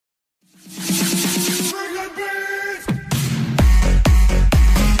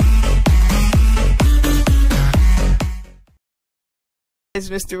It's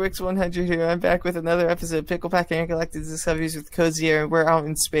Mr. Whix100 here. I'm back with another episode of Pickle Pack Intergalactic Discoveries with Cosier, and we're out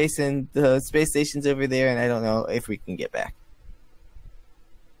in space, and the space station's over there, and I don't know if we can get back.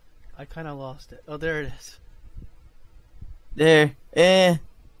 I kind of lost it. Oh, there it is. There.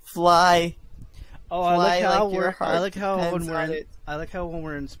 Fly. Oh, Fly I like how when when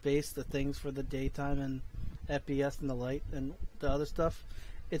we're in space, the things for the daytime and FPS and the light and the other stuff,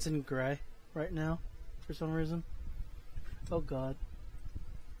 it's in gray right now for some reason. Oh God.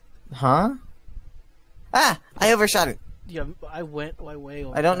 Huh? Ah! I overshot it. Yeah, I went way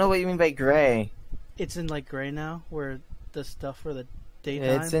over. I don't know what you mean by gray. It's in like gray now, where the stuff for the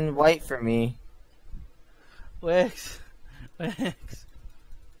daytime. It's in white for me. Wix. I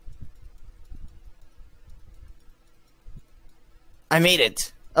made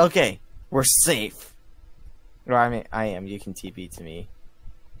it. Okay, we're safe. Or I am. You can TP to me.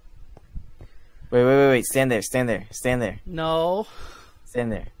 Wait. Stand there. No. Stand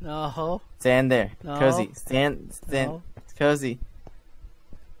there. No. Stand there. No. Cozy. Stand. No. Cozy.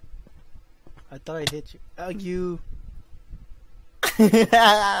 I thought I hit you. Oh, you.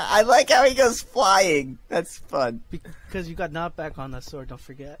 I like how he goes flying. That's fun. Because you got knocked back on that sword, don't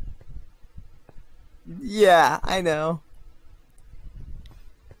forget. Yeah, I know.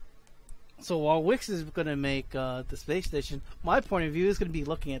 So while Whix is going to make the space station, my point of view is going to be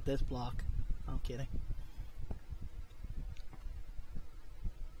looking at this block. I'm kidding.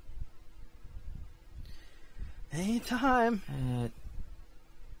 Anytime.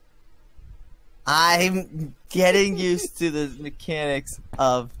 I'm getting used to the mechanics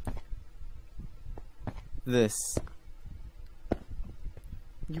of this.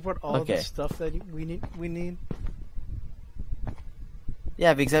 You brought all the stuff that we need.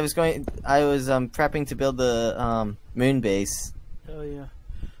 Yeah, because I was prepping to build the moon base. Oh yeah.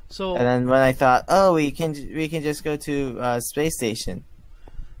 So and then when I thought, oh, we can just go to space station.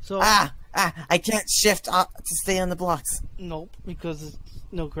 So I can't shift to stay on the blocks. Nope, because it's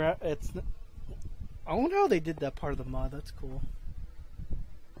no I wonder how they did that part of the mod. That's cool.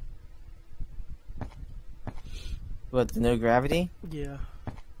 What, the no gravity? Yeah.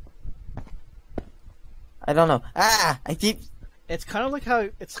 I don't know. It's kind of like how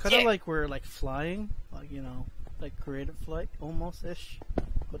like we're like flying, like like creative flight almost ish,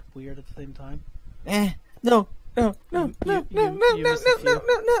 but weird at the same time. No.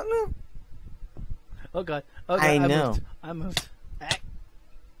 Oh God. I know. I moved.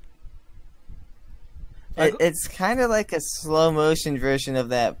 It's kind of like a slow motion version of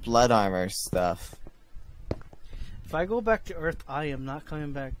that blood armor stuff. If I go back to Earth, I am not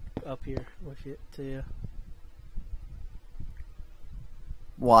coming back up here with it to you.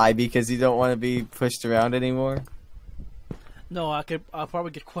 Why? Because you don't want to be pushed around anymore? No, I'll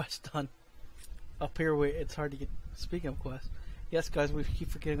probably get quests done. Up here where it's hard to get. Speaking of quests, yes guys, we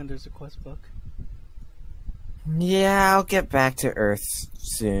keep forgetting there's a quest book. Yeah, I'll get back to Earth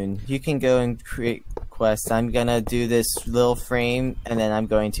soon. You can go and create quests. I'm gonna do this little frame, and then I'm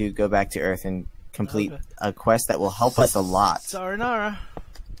going to go back to Earth and complete a quest that will help us a lot. Sayonara.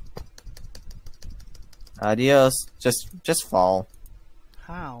 Adios. Just fall.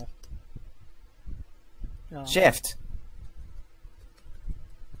 How? No. Shift.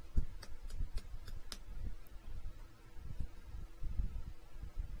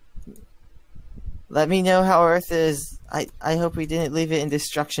 Let me know how Earth is. I hope we didn't leave it in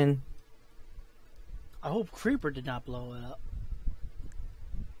destruction. I hope Creeper did not blow it up.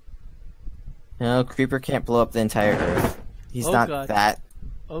 No, Creeper can't blow up the entire Earth. He's not that.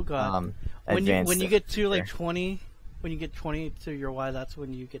 Oh God! When you get to like 20, when you get 20 to your Y, that's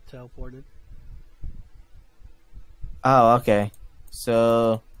when you get teleported. Oh, okay.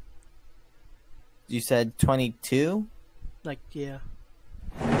 So you said 22? Like yeah.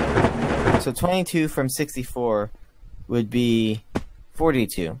 So 22 from 64 would be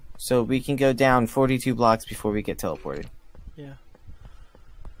 42. So we can go down 42 blocks before we get teleported. Yeah.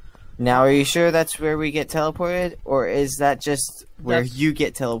 Now, are you sure that's where we get teleported? Or is that just where you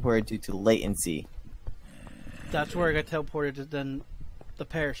get teleported due to latency? That's where I got teleported, then the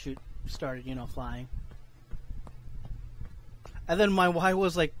parachute started, flying. And then my Y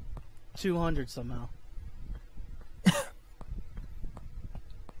was like 200 somehow.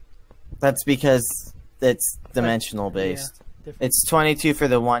 That's because it's dimensional based. Yeah, it's 22 for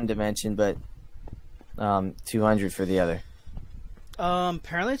the one dimension, but 200 for the other.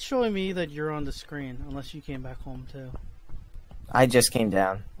 Apparently it's showing me that you're on the screen, unless you came back home too. I just came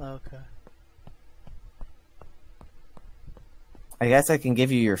down. Okay. I guess I can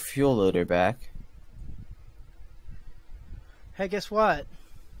give you your fuel loader back. Hey, guess what?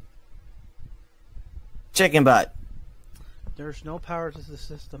 Chicken butt. There's no power to the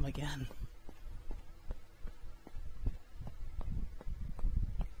system again.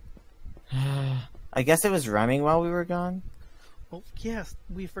 I guess it was running while we were gone. Oh, yes,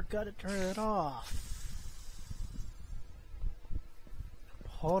 we forgot to turn it off.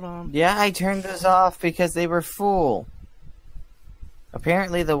 Hold on. Yeah, I turned those off because they were full.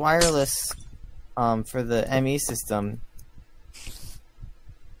 Apparently the wireless for the ME system.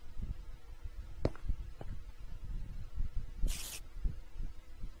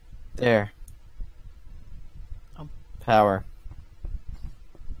 There. Power.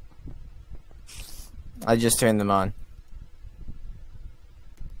 I just turned them on.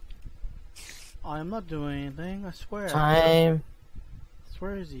 I'm not doing anything, I swear. Time.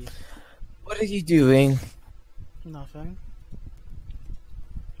 Where is he? What are you doing? Nothing.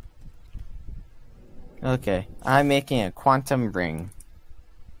 Okay, I'm making a quantum ring.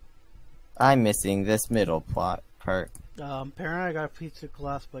 I'm missing this middle plot part. Apparently I got a pizza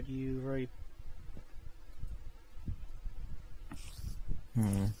glass, but you already...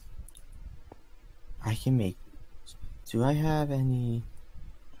 I can make... Do I have any...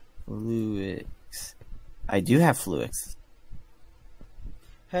 fluids? I do have fluids.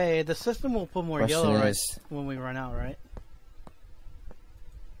 Hey, the system will put more Question yellow right is- when we run out, right?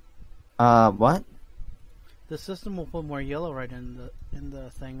 What? The system will put more yellow right in the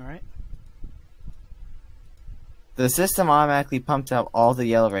thing, right? The system automatically pumped out all the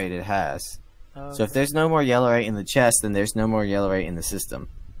yellow rate it has. So if there's no more yellow rate in the chest, then there's no more yellow rate in the system.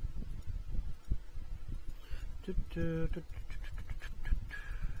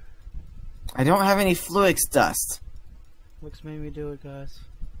 I don't have any fluix dust. Whix made me do it, guys.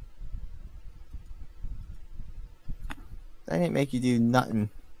 I didn't make you do nothing.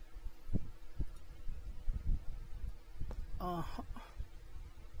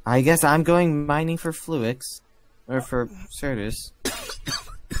 I guess I'm going mining for fluix. Or for Certus.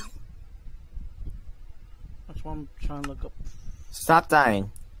 That's what I'm trying to look up. Stop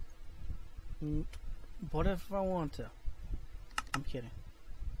dying. What if I want to? I'm kidding.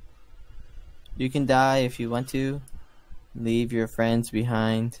 You can die if you want to. Leave your friends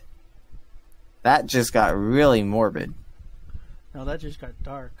behind. That just got really morbid. No, that just got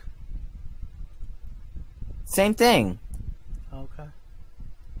dark. Same thing. Okay.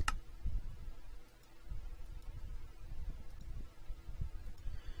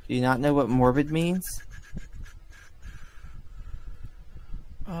 Do you not know what morbid means?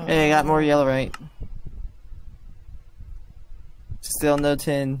 Hey, I got more yellow right. Still no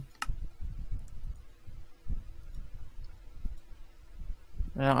tin.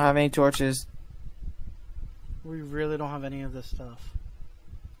 I don't have any torches. We really don't have any of this stuff.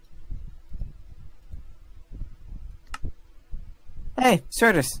 Hey,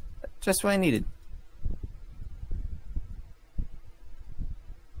 Certus. Just what I needed.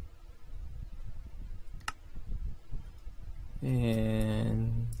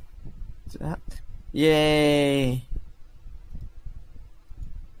 And that. Yay!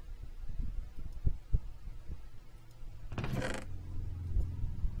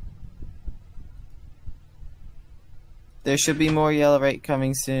 There should be more yellow rate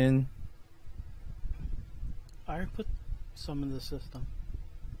coming soon. I put some in the system.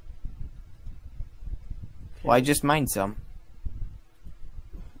 Okay. Well, I just mined some.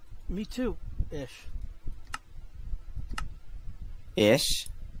 Me too, ish. Ish.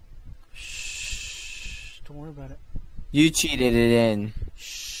 Shh. Don't worry about it. You cheated it in.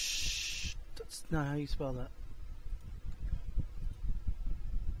 Shh. That's not how you spell that.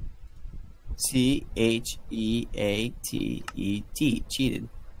 Cheated. Cheated.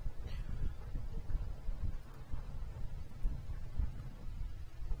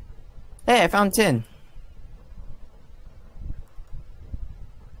 Hey, I found tin.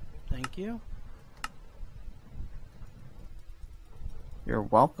 Thank you. You're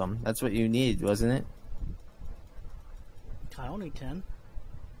welcome. That's what you needed, wasn't it? I only 10.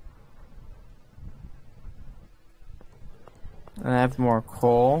 I have more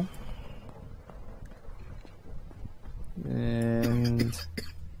coal. And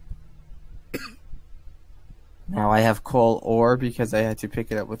now I have coal ore because I had to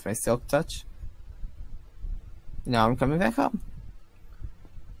pick it up with my silk touch. Now I'm coming back home.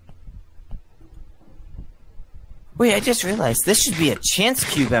 Wait, I just realized this should be a Chance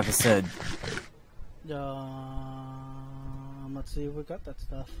Cube episode. Let's see if we got that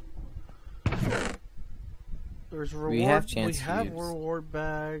stuff. There's reward. We have chance We have cubes. reward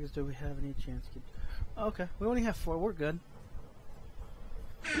bags. Do we have any chance cubes? Okay, we only have 4. We're good.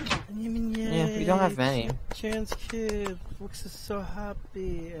 Yeah, we don't have many. Chance cubes. Whix is so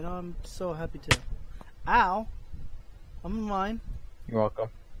happy, and I'm so happy too. Ow! I'm in line. You're welcome.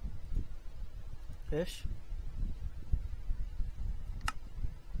 Fish.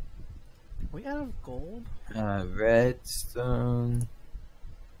 We out of gold? Redstone.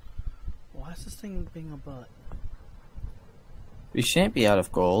 Why is this thing being a butt? We shan't be out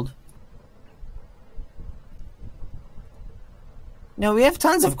of gold. No, we have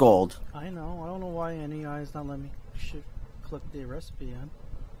tons of gold. I know. I don't know why NEI is not letting me click the recipe in.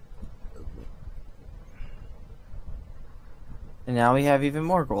 And now we have even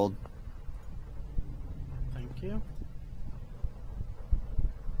more gold. Thank you.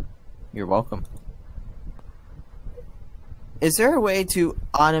 You're welcome. Is there a way to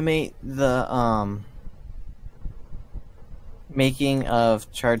automate the making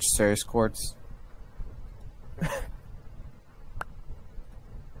of charged Ceres quartz?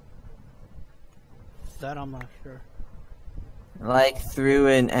 That I'm not sure. Like through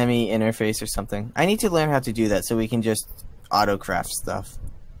an ME interface or something. I need to learn how to do that so we can just auto-craft stuff.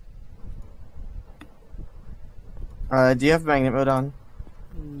 Do you have magnet mode on?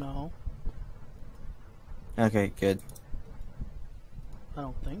 No. Okay, good. I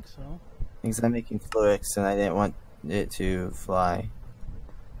don't think so. Because I'm making Fluix and I didn't want it to fly.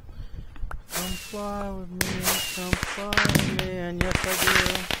 Come fly with me, come fly with me, and yes I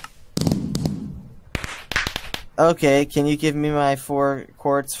do. Okay, can you give me my 4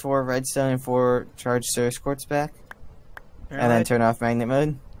 quartz, 4 redstone, and 4 charged Ceres quartz back? And then turn off magnet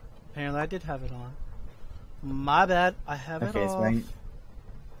mode? Apparently I did have it on. My bad, I have it off.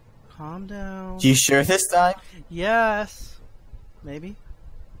 Calm down. You sure this time? Yes. Maybe.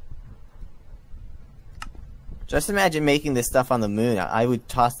 Just imagine making this stuff on the moon. I would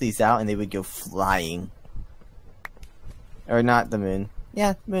toss these out and they would go flying. Or not the moon.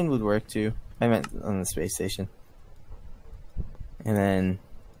 Yeah, the moon would work too. I meant on the space station. And then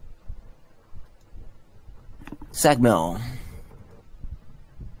Sagmill.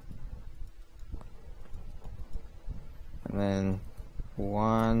 And then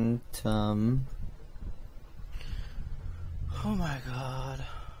quantum. Oh my god.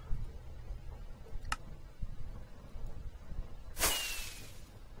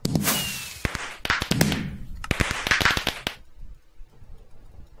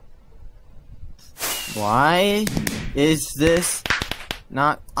 Why is this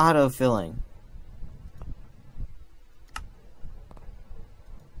not autofilling?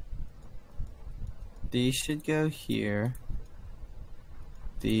 These should go here.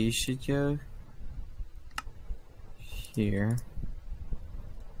 These should go here.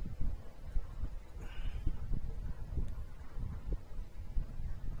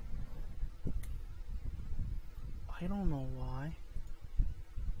 I don't know why.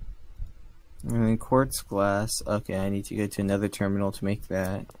 And then quartz glass. Okay, I need to go to another terminal to make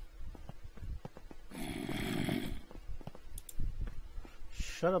that.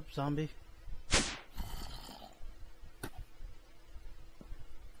 Shut up, zombie.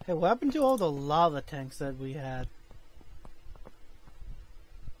 Hey, what happened to all the lava tanks that we had?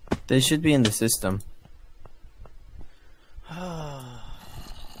 They should be in the system.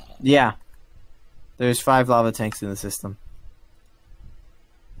 Yeah. There's 5 lava tanks in the system.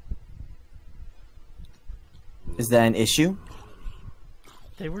 Is that an issue?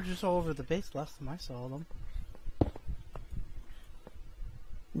 They were just all over the base last time I saw them.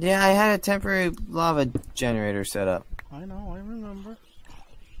 Yeah, I had a temporary lava generator set up. I know, I remember.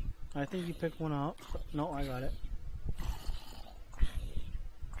 I think you picked one up. No, I got it.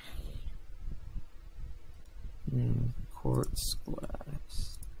 Quartz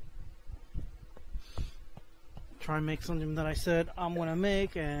glass. Try and make something that I said I'm gonna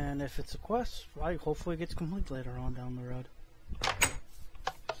make, and if it's a quest, right, hopefully it gets complete later on down the road.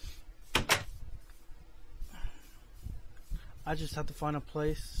 I just have to find a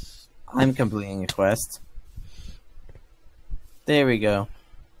place. I'm completing a quest. There we go.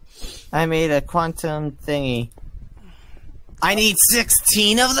 I made a quantum thingy. I need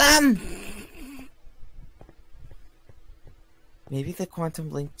 16 of them? Maybe the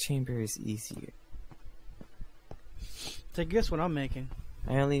quantum link chamber is easier. Take a guess what I'm making.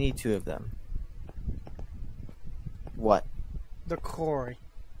 I only need 2 of them. What? The quarry.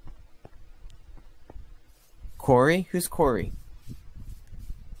 Corey? Who's Corey?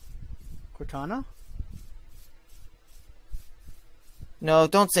 Cortana? No,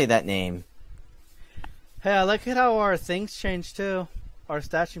 don't say that name. Hey, I like it how our things change too. Our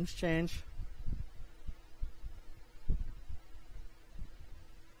statues change.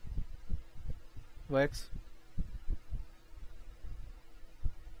 Whix?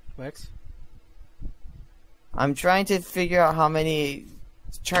 Whix? I'm trying to figure out how many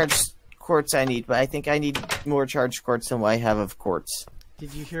charged quartz I need, but I think I need more charged quartz than what I have of quartz.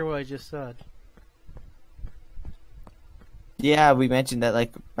 Did you hear what I just said? Yeah, we mentioned that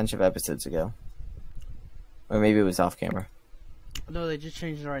like a bunch of episodes ago. Or maybe it was off camera. No, they just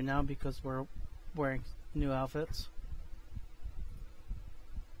changed it right now because we're wearing new outfits.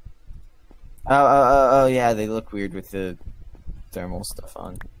 Oh, yeah, they look weird with the thermal stuff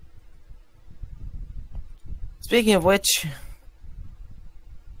on. Speaking of which...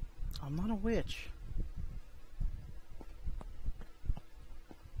 I'm not a witch.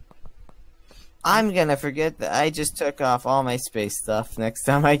 I'm gonna forget that I just took off all my space stuff next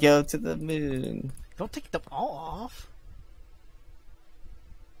time I go to the moon. Don't take them all off.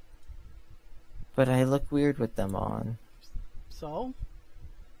 But I look weird with them on. So?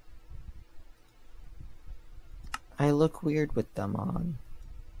 I look weird with them on.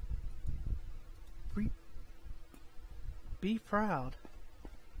 Be proud.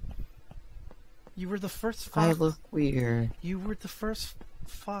 You were the first fox. I look weird. You were the first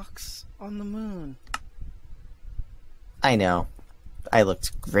fox on the moon. I know. I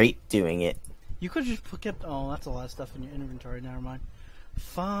looked great doing it. You could just kept. Oh, that's a lot of stuff in your inventory. Never mind.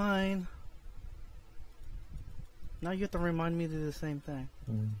 Fine. Now you have to remind me to do the same thing.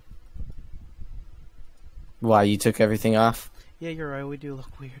 Why, you took everything off? Yeah, you're right. We do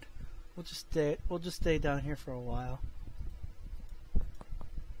look weird. We'll just stay down here for a while.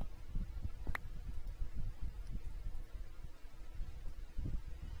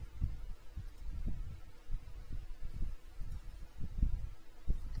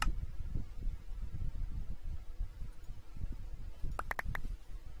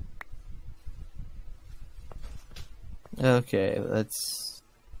 Okay, let's...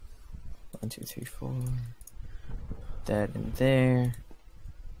 1, 2, 3, 4... That in there.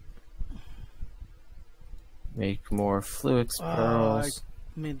 Make more Fluix pearls.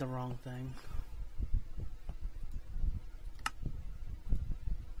 I made the wrong thing.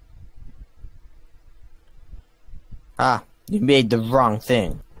 Ah, you made the wrong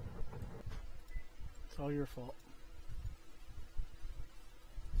thing. It's all your fault.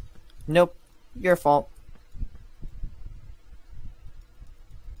 Nope, your fault.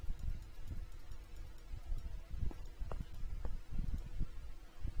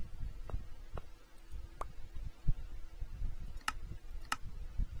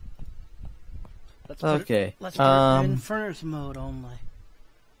 Okay. Let's put it in furnace mode only.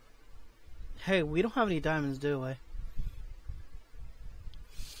 Hey, we don't have any diamonds, do we?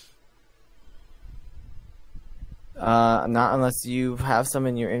 Not unless you have some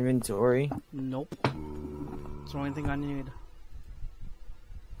in your inventory. Nope. It's the only thing I need.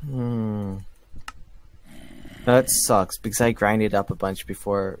 That sucks because I grinded up a bunch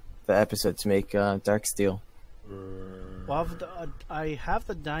before the episode to make dark steel. Well, I have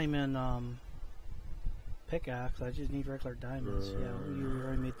the diamond pickaxe. I just need regular diamonds. Yeah, you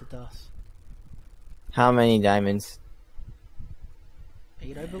already made the dust. How many diamonds?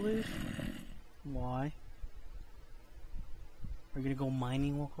 8, I believe. Why? We're gonna go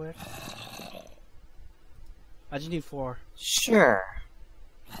mining real quick. I just need 4. Sure.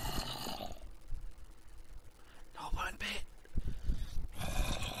 No one bit.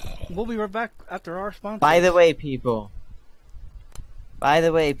 We'll be right back after our sponsor. By the way, people.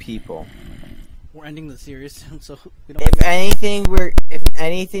 We're ending the series soon, so we don't. If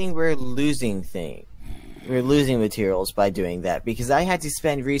anything, we're losing things. We're losing materials by doing that because I had to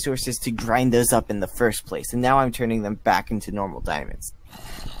spend resources to grind those up in the first place, and now I'm turning them back into normal diamonds.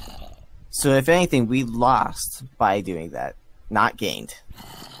 So if anything, we lost by doing that, not gained.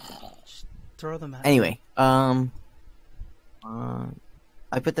 Just throw them out. Anyway, I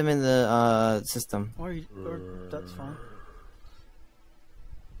put them in the system. Or that's fine.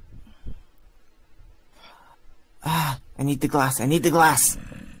 Ah, I need the glass. I need the glass.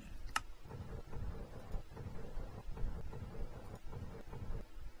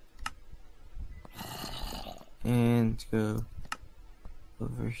 And go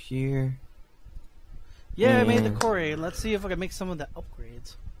over here. Yeah, I made the quarry. Let's see if I can make some of the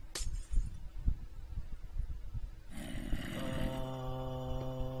upgrades.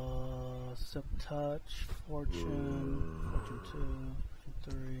 Silk touch, fortune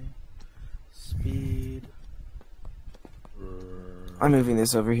 2, 3, speed. I'm moving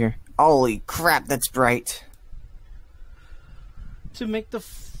this over here. Holy crap, that's bright. To make the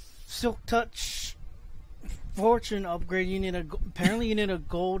silk touch fortune upgrade, you need apparently you need a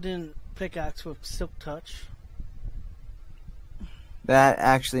golden pickaxe with silk touch. That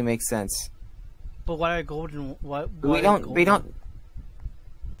actually makes sense. But why a golden? Why we don't.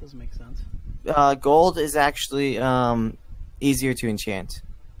 It doesn't make sense. Gold is actually easier to enchant.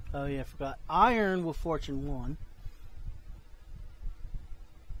 Oh yeah, I forgot. Iron with Fortune 1.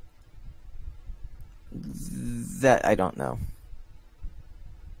 That I don't know.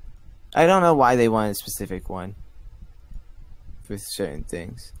 I don't know why they want a specific one for certain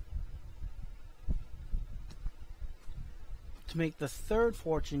things. To make the third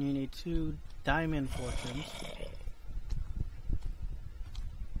fortune, you need 2 diamond fortunes.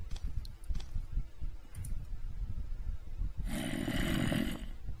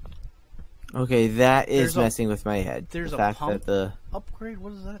 Okay, that is There's a- messing with my head. there's the a fact pump. that the Upgrade?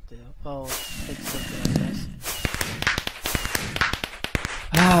 What does that do? Oh, it's something, I guess.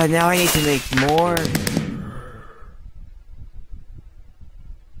 now I need to make more.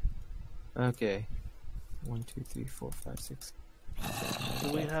 Okay. 1, 2, 3, 4, 5, 6.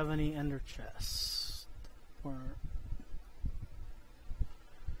 Do we have any ender chests? Or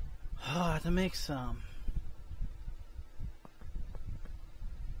I have to make some.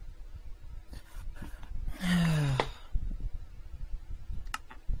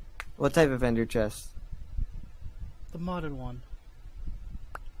 What type of ender chest? The modded one.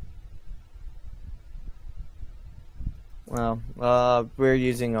 Well, we're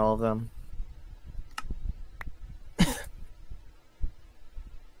using all of them.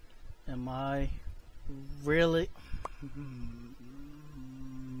 Am I really?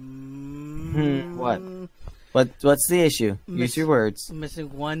 What? What's the issue? Use your words.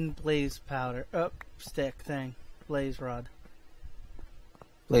 Missing 1 blaze powder. Stick thing. Blaze rod.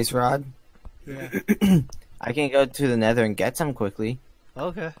 Blaze rod? Yeah. I can go to the nether and get some quickly.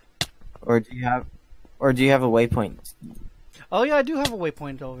 Okay. Or do you have a waypoint? Oh yeah, I do have a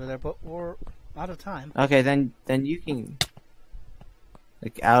waypoint over there, but we're out of time. Okay, then you can,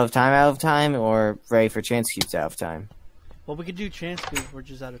 like, out of time, or ready for chance cubes out of time. Well, we could do chance cube. We're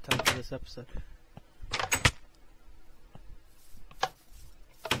just out of time for this episode.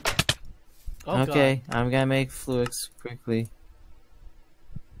 Oh, Okay, God. I'm gonna make Fluix quickly.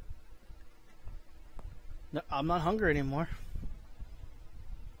 No, I'm not hungry anymore.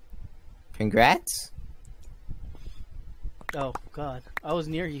 Congrats. Oh God, I was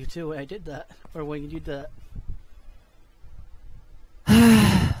near you too when I did that, or when you did that.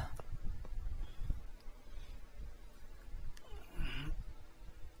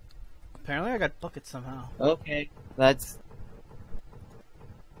 Apparently, I got buckets somehow. Okay, that's.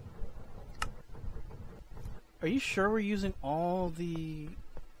 Are you sure we're using all the?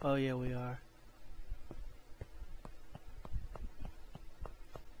 Oh yeah, we are.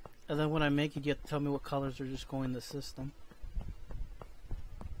 And then when I make it, you have to tell me what colors are just going in the system.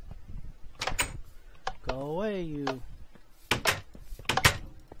 Go away, you.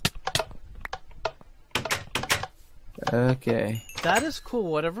 Okay. That is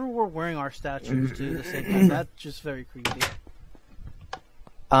cool. Whatever we're wearing, our statues do the same thing. That's just very creepy.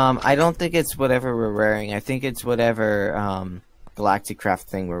 I don't think it's whatever we're wearing. I think it's whatever Galactic Craft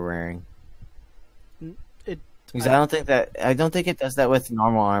thing we're wearing. Because I don't think it does that with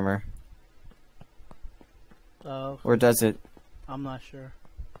normal armor. Oh. Or does it? I'm not sure.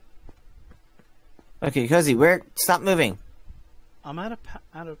 Okay, Cozy, stop moving. I'm at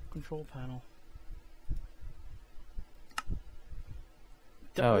a control panel.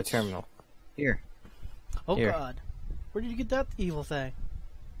 Oh, a terminal. Here. Oh Here. God, where did you get that evil thing?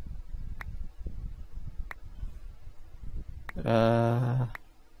 Uh.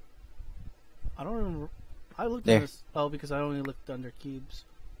 I don't remember. I looked There. at this. Oh, because I only looked under cubes.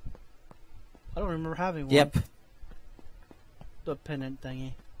 I don't remember having one. Yep. The pendant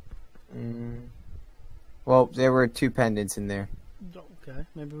thingy. Well, there were 2 pendants in there. Okay,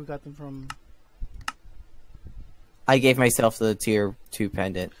 maybe we got them from. I gave myself the tier 2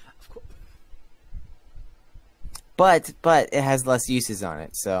 pendant. Of course. But it has less uses on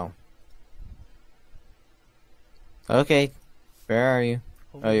it, so. Okay. Where are you?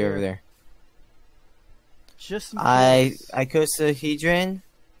 Oh, you're over there. Just in case. Icosahedron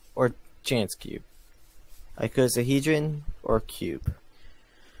or chance cube? Icosahedron or cube?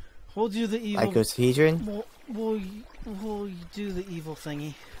 We'll do the evil. Icosahedron? We'll do the evil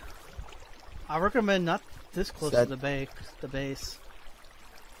thingy. I recommend not this close to the base.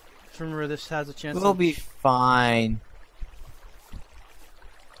 Just remember, this has a chance. We'll be fine.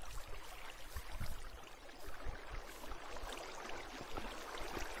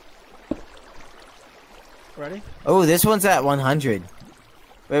 Ready? Oh, this one's at 100.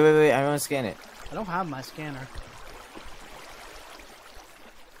 Wait. I want to scan it. I don't have my scanner.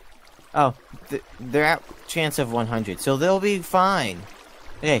 Oh, they're at chance of 100, so they'll be fine.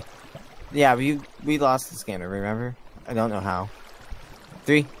 Okay. Yeah, we lost the scanner, remember? I don't know how.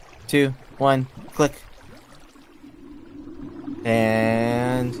 3, 2, 1, click.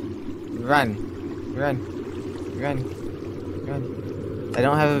 And run. I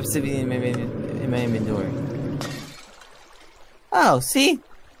don't have obsidian in my inventory. Oh, see?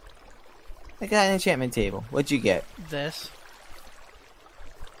 I got an enchantment table. What'd you get? This.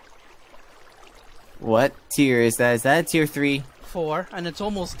 What tier is that? Is that a tier 3? 4, and it's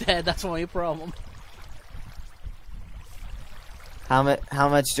almost dead. That's the only problem. How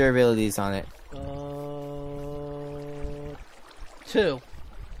much durability is on it? 2.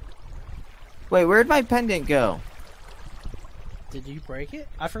 Wait, where'd my pendant go? Did you break it?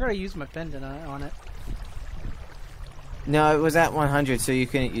 I forgot I used my pendant on it. No, it was at 100, so you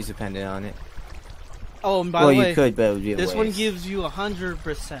couldn't use a pendant on it. Oh, and by well, the way, you could, but it would be a this waste. one gives you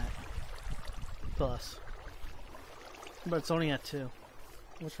 100% plus, but it's only at 2.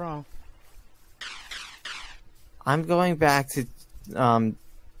 What's wrong? I'm going back to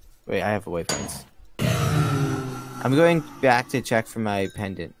wait, I have waypoints. I'm going back to check for my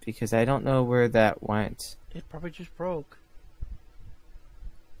pendant because I don't know where that went. It probably just broke.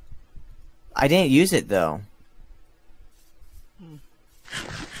 I didn't use it though.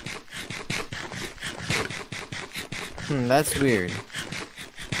 That's weird.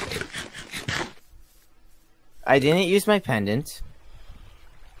 I didn't use my pendant,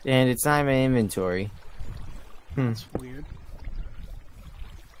 and it's not in my inventory. That's weird.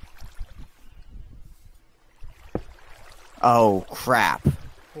 Oh crap!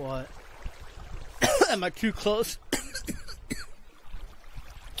 What? Am I too close?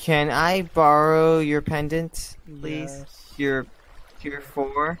 Can I borrow your pendant, please? Yes. Your tier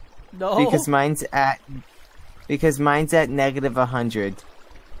 4? No. Because mine's at negative 100,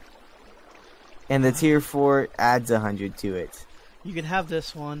 and the tier 4 adds 100 to it. You can have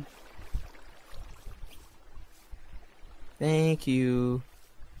this one. Thank you.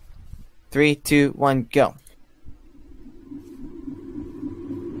 3, 2, 1, go.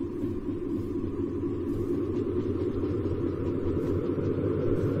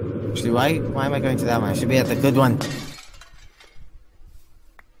 Actually, why am I going to that one? I should be at the good one.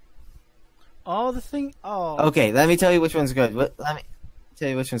 Oh, the thing. Oh. Okay, let me tell you which one's good. Let me tell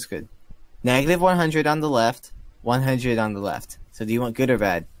you which one's good. Negative 100 on the left, 100 on the left. So do you want good or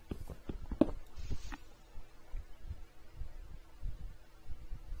bad?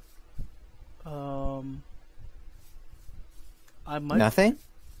 Nothing?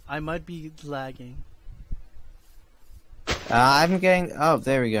 I might be lagging. I'm getting... Oh,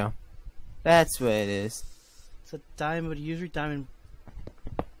 there we go. That's what it is. It's a diamond, usually diamond.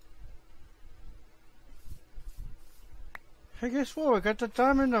 Hey, guess what? We got the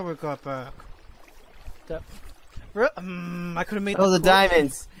diamond that we got back. I could have made. Oh, the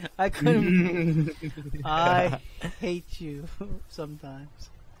diamonds! I couldn't. I hate you sometimes.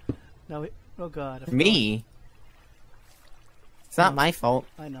 No, oh God. Me? It's not my fault.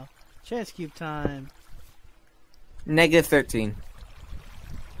 I know. Chance cube time. Negative 13.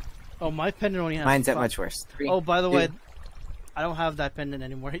 Oh, my pendant only has. Mine's 5. that much worse. 3, Oh, by the 2. way, I don't have that pendant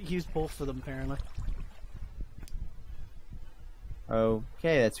anymore. I used both of them apparently.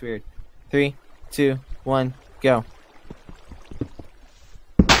 Okay, that's weird. 3, 2, 1, go.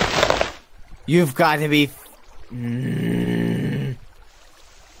 You've got to be...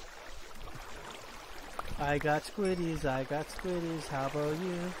 I got squiddies, how about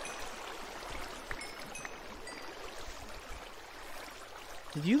you?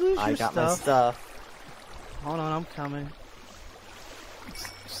 Did you lose your stuff? I got my stuff. Hold on, I'm coming.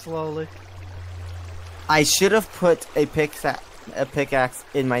 Slowly. I should have put a pickaxe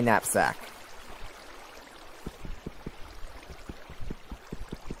in my knapsack.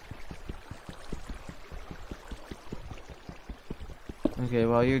 Okay,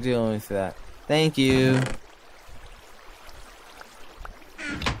 while you're dealing with that. Thank you.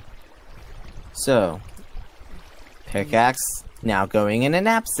 So, pickaxe now going in a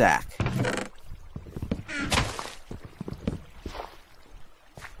knapsack.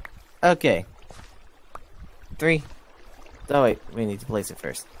 Okay. 3. Oh wait, we need to place it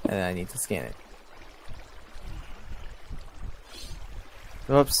first, and then I need to scan it.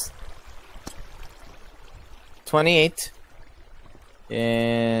 Whoops. 28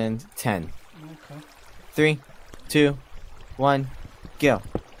 and 10. Okay. 3, 2, 1, go.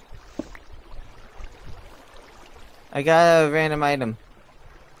 I got a random item.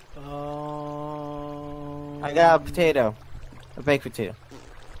 I got a potato. A baked potato.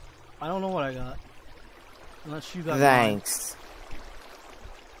 I don't know what I got. Unless you got Thanks.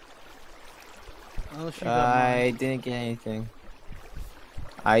 mine. Unless you got I mine. didn't get anything.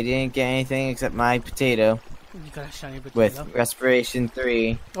 I didn't get anything except my potato. You got a shiny potato. With respiration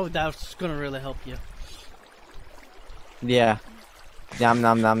 3. Oh, that's gonna really help you. Yeah. Nom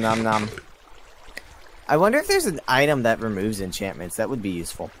nom nom nom nom. I wonder if there's an item that removes enchantments. That would be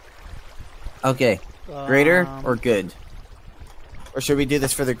useful. Okay. Greater or good? Or should we do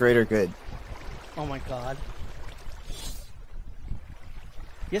this for the greater good? Oh my god.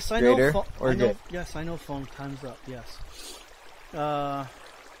 Yes, I Greater know. or good? Yes, I know. Phone time's up. Yes.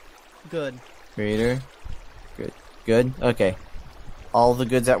 Good. Greater. Good. Good? Okay. All the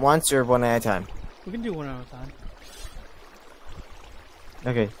goods at once or one at a time? We can do one at a time.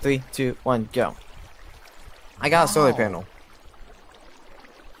 Okay. 3, 2, 1, go. I got a solar panel.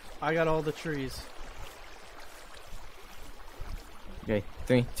 I got all the trees. Okay.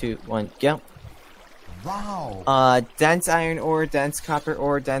 3, 2, 1, go. Wow. Dense iron ore, dense copper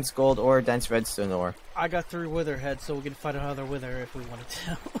ore, dense gold ore, dense redstone ore. I got 3 wither heads, so we can fight another wither if we wanted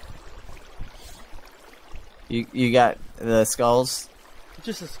to. You got the skulls?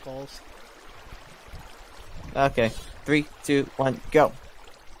 Just the skulls. Okay. 3, 2, 1, go.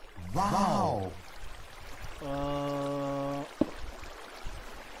 Wow.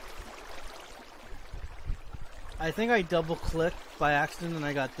 I think I double clicked by accident and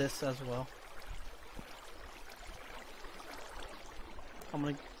I got this as well. I'm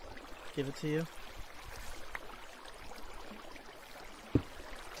gonna give it to you.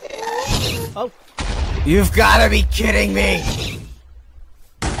 Oh! You've gotta be kidding me!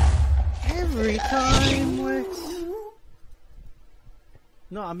 Every time, Whix.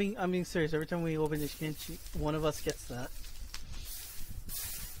 No, I'm being serious. Every time we open this can, one of us gets that.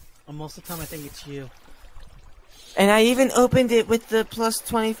 And most of the time, I think it's you. And I even opened it with the plus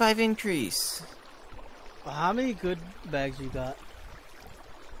 25 increase. How many good bags you got?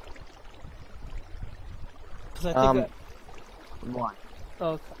 Because I think one.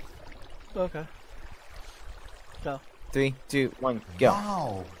 Oh, okay. Go. 3, 2, 1, go.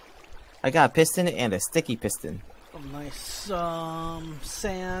 Wow. I got a piston and a sticky piston. Oh, nice.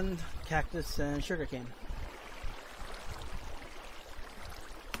 Sand, cactus, and sugarcane.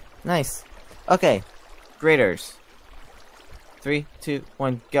 Nice. Okay. Graders. 3, 2,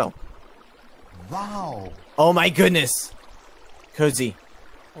 1, go. Wow. Oh my goodness! Cozy.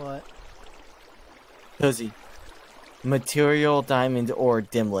 What? Cozy. Material diamond ore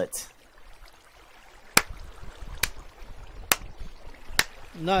dimlet.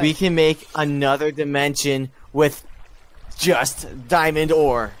 Nice. We can make another dimension with just diamond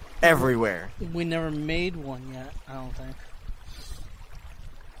ore everywhere. We never made one yet, I don't think.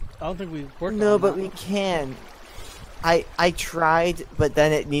 I don't think we worked No, on but that. we can. I tried, but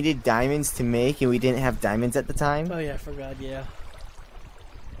then it needed diamonds to make, and we didn't have diamonds at the time. Oh yeah, I forgot, yeah.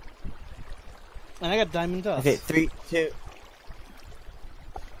 And I got diamond dust. Okay, 3, 2.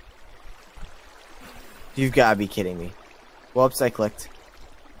 You've gotta be kidding me. Whoops, I clicked.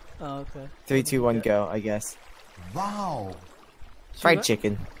 Oh, okay. 3, 2, 1, go, I guess. Wow. Fried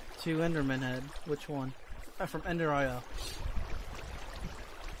chicken. 2 Enderman head. Which one? From Ender.io.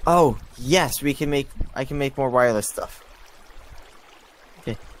 Oh, yes, we can make. I can make more wireless stuff.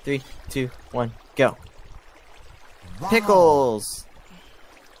 Okay, 3, 2, 1, go. Wow. Pickles.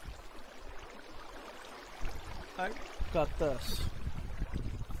 I got this.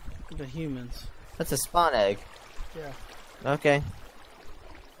 The humans. That's a spawn egg. Yeah. Okay.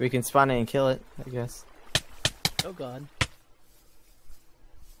 We can spawn it and kill it, I guess. Oh god.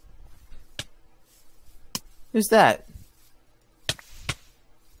 Who's that?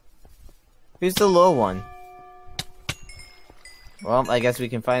 Who's the low one? Well, I guess we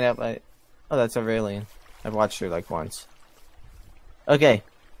can find out by... Oh, that's Aurelian. I've watched her like once. Okay,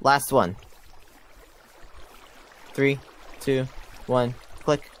 last one. 3, 2, 1,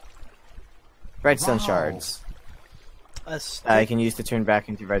 click. Redstone Wow. shards. A stick, I can use to turn back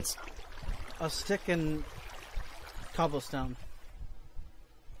into redstone. a stick and cobblestone.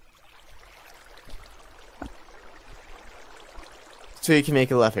 So you can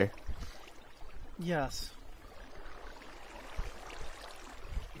make a lever. Yes.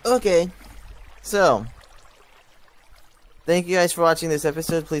 Okay, so thank you guys for watching this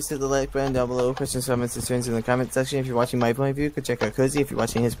episode. Please hit the like button down below. Questions, comments, concerns in the comment section. If you're watching my point of view, go check out Cozy. If you're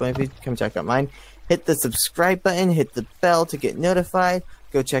watching his point of view, come check out mine. Hit the subscribe button, hit the bell to get notified.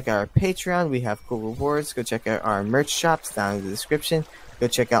 Go check out our Patreon. We have cool rewards. Go check out our merch shops down in the description. Go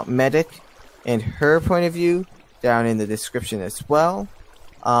check out Medic and her point of view down in the description as well.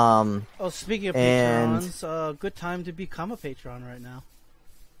 Oh, speaking of and- patrons, good time to become a patron right now.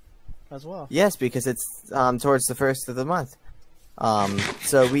 As well. Yes, because it's towards the first of the month.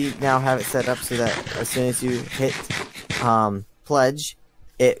 So we now have it set up so that as soon as you hit pledge,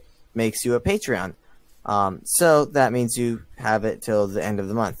 it makes you a Patreon. So that means you have it till the end of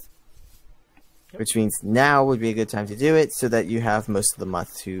the month. which means now would be a good time to do it so that you have most of the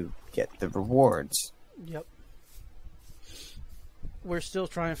month to get the rewards. Yep. We're still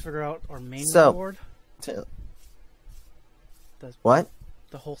trying to figure out our main So, reward. What?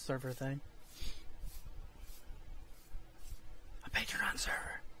 The whole server thing. A Patreon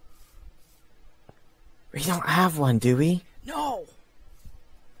server. We don't have one, do we? No!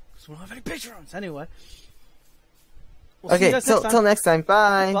 Because we don't have any Patreons. Anyway. We'll see you Okay, guys so next time. till next time.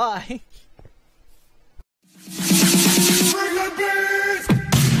 Bye. Bye.